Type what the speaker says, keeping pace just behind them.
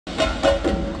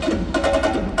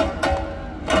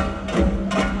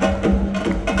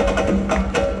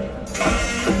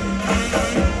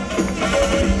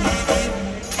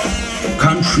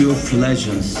country of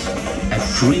legends, a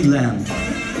free land,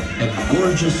 a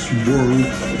gorgeous world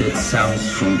that sounds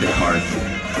from the heart.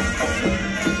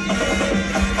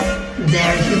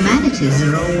 Their humanity's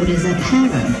road is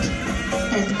apparent,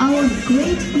 as our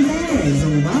great flares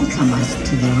welcome us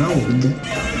to the road.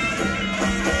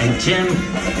 A gem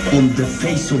on the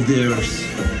face of the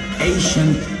earth,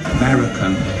 ancient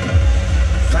Samarkand,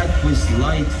 fed with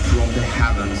light from the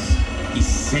heavens, is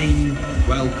saying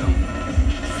welcome.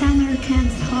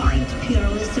 Samarkand's heart, pure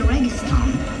as the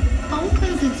Registan,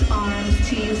 opens its arms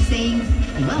to you saying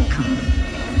welcome.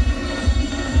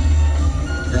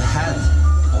 The head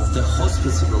of the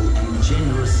hospitable and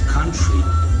generous country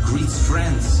greets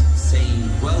friends, saying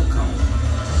welcome.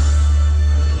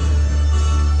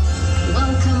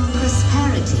 Welcome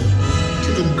prosperity,